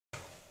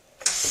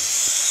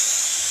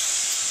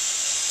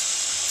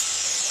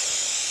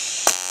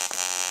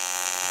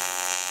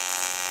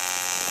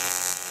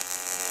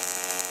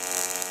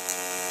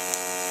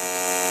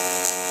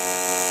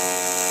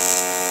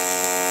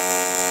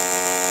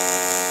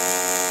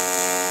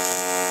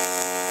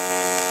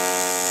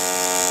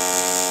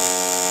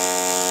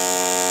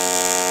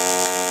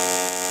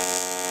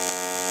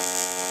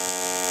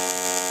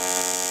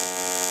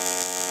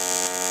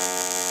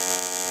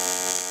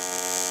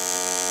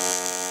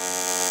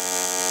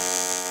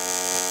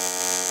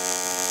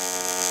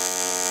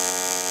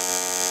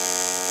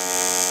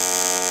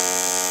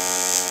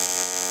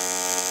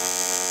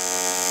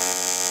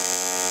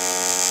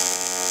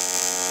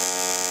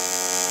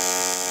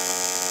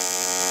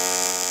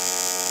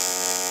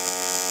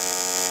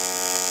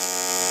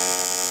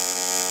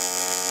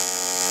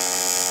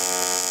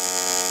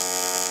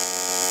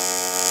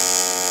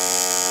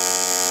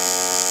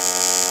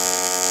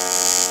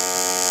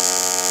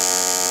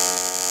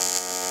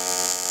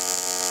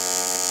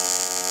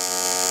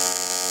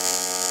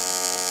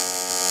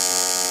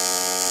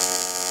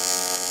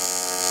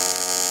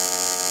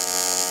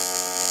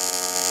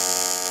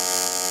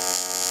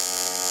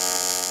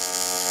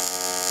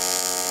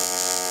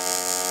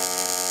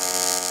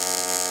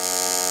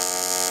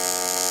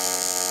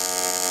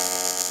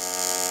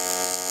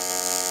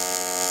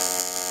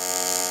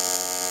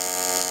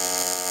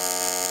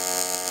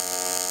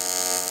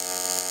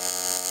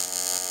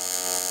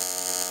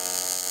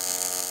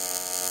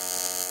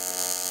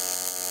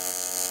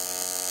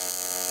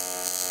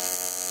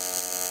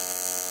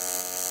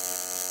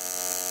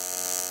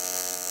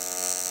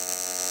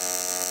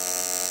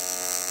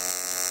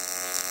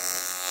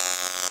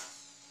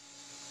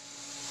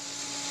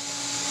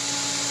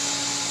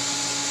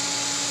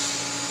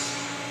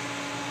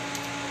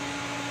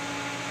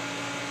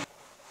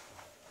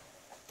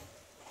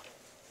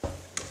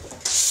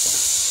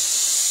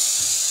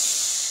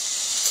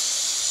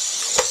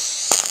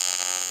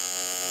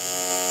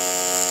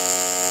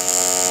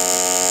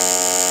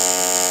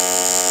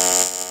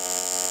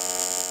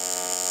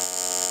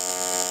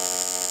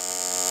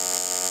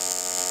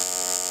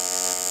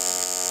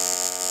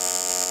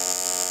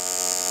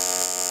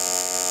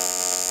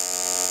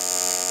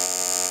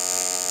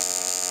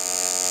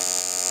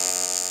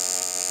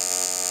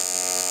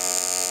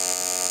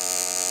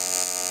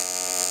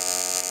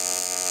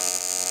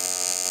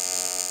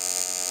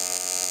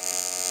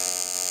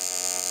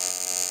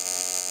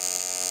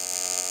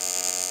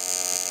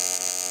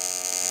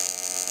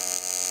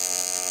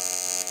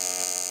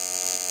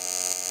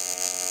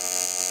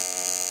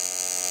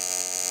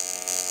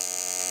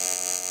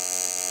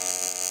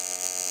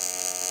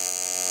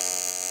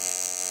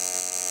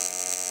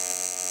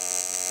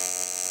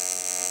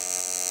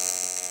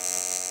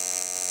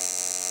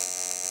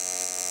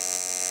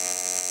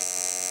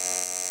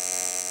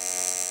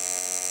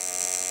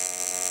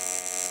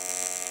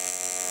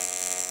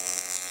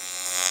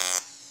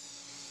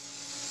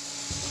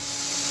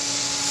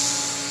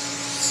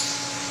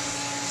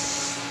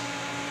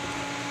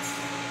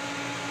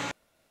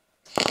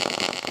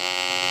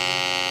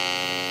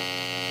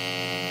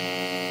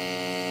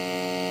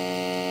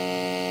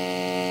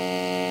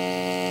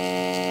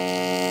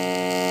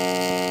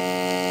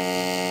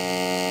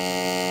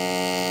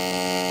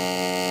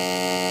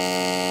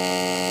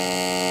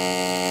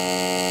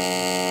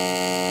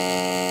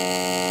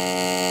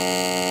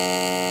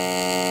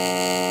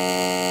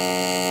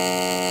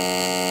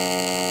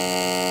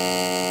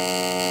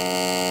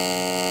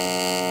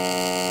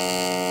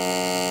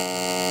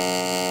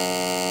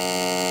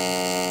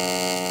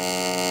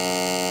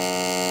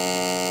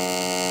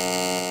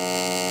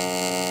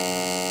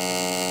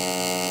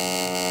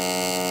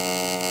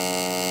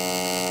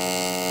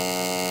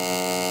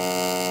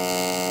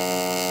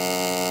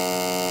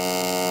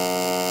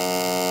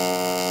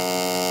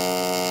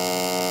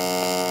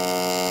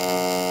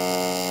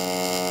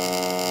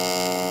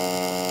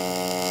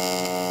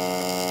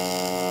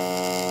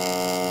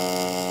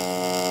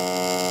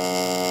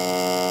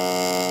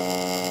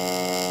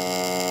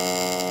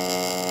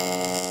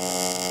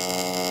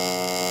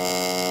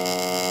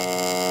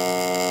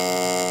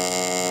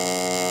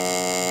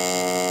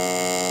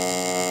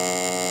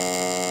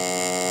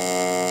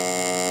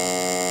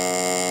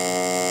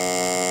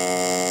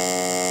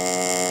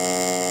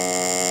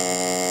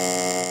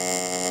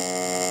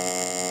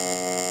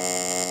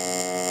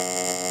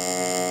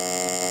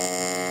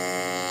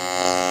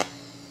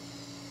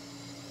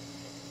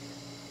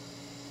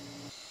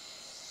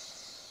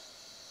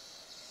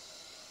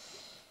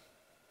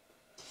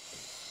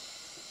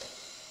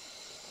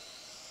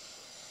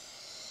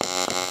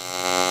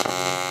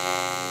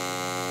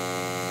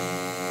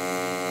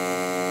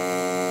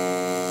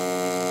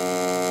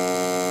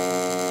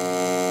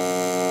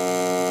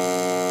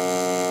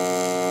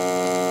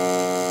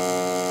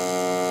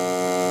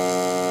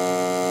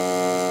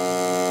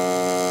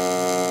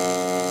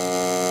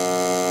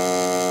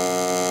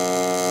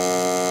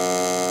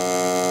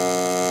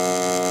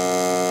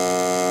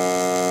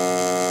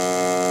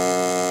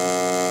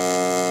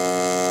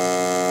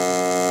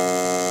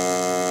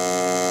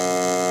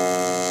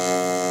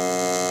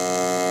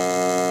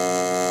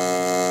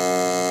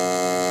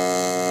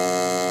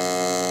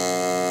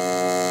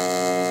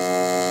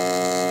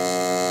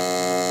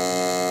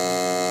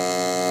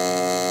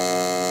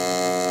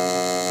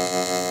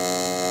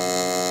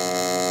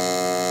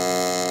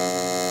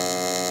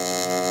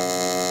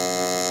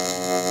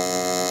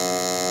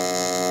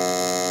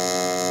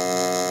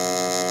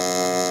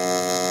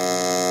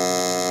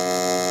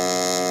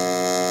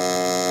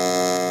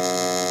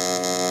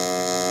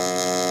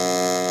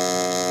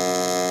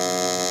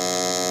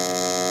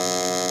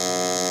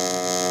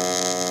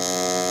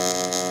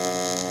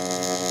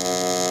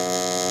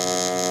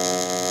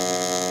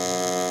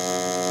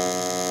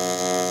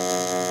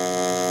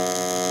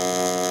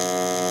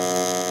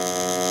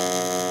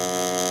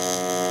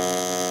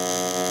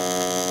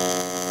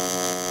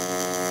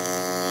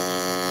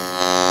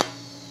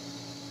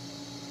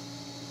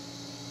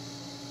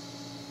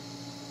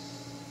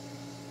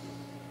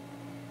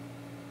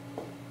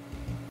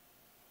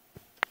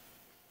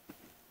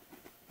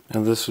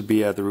And this would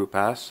be the root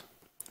pass.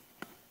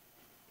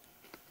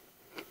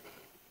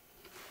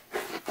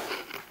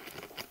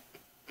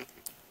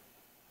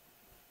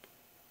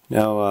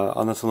 Now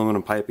on this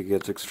aluminum pipe it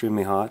gets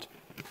extremely hot.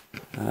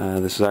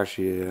 This is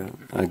actually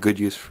a good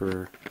use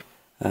for,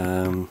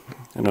 I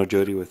know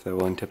Jody with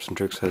Welding Tips and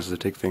Tricks has the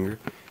TIG finger,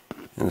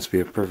 and this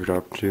would be a perfect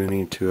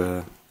opportunity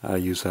to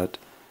use that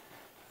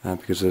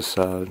because this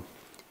at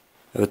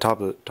the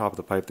top of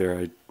the pipe there,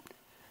 I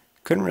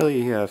couldn't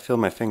really feel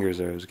my fingers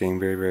there. It was getting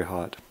very, very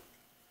hot,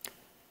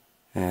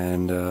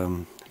 and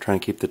trying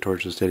to keep the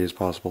torch as steady as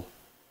possible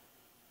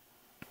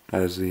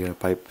as the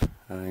pipe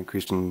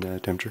increased in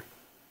temperature.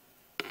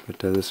 But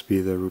this would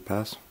be the root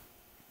pass.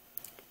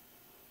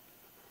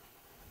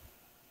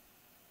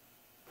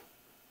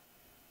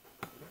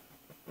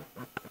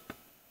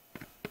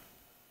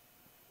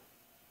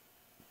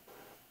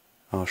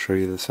 I'll show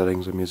you the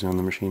settings I'm using on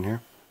the machine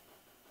here.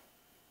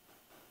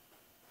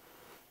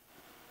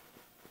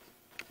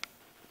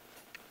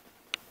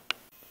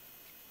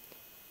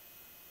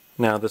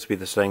 Now this will be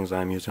the settings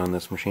I'm using on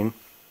this machine.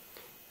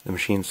 The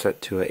machine's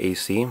set to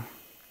AC.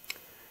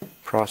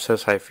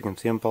 Process high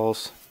frequency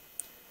impulse.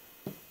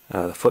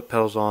 The foot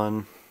pedal's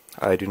on.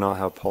 I do not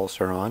have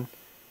pulsar on.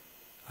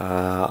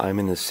 I'm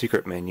in the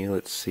secret menu.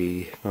 Let's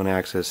see. If you want to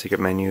access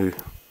secret menu,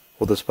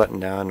 hold this button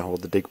down and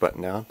hold the dig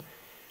button down.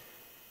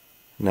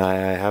 Now I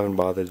haven't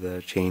bothered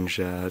to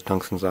change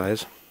tungsten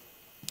size.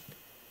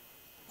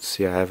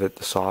 See, I have it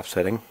the soft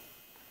setting.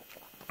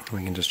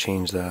 We can just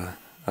change the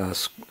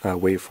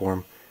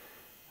waveform.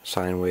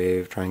 Sine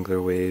wave,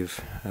 triangular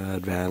wave,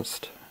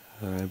 advanced,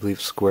 I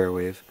believe square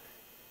wave.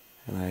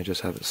 And I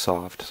just have it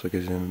soft, so it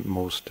gives you the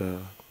most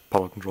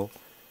power control.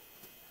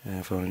 And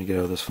if I wanted to get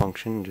out of this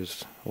function,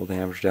 just hold the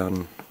amperage down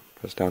and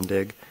press down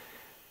dig.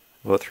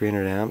 About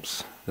 300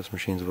 amps. This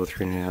machine's about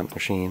 300 amp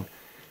machine,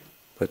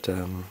 but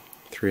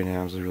 300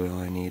 amps is really all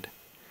I need.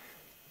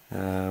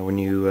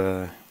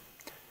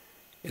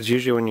 It's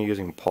usually when you're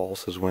using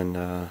pulse is when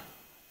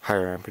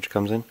higher amperage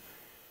comes in.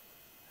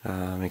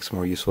 Makes it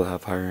more useful to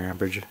have higher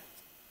amperage.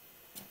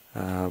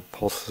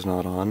 Pulse is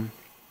not on.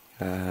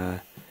 And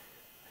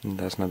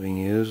that's not being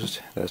used.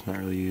 That's not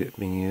really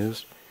being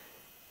used.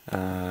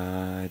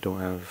 I don't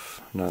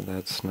have,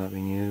 that's not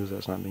being used,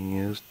 that's not being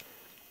used.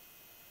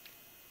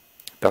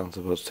 Balance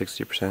is about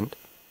 60%.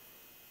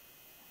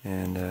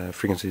 And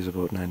frequency is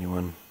about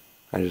 91.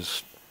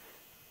 It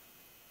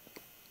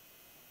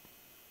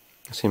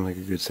seemed like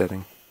a good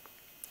setting.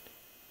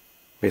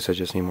 Basically I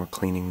just need more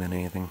cleaning than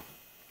anything.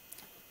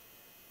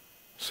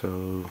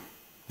 So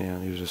yeah,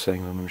 these are the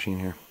settings on the machine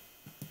here.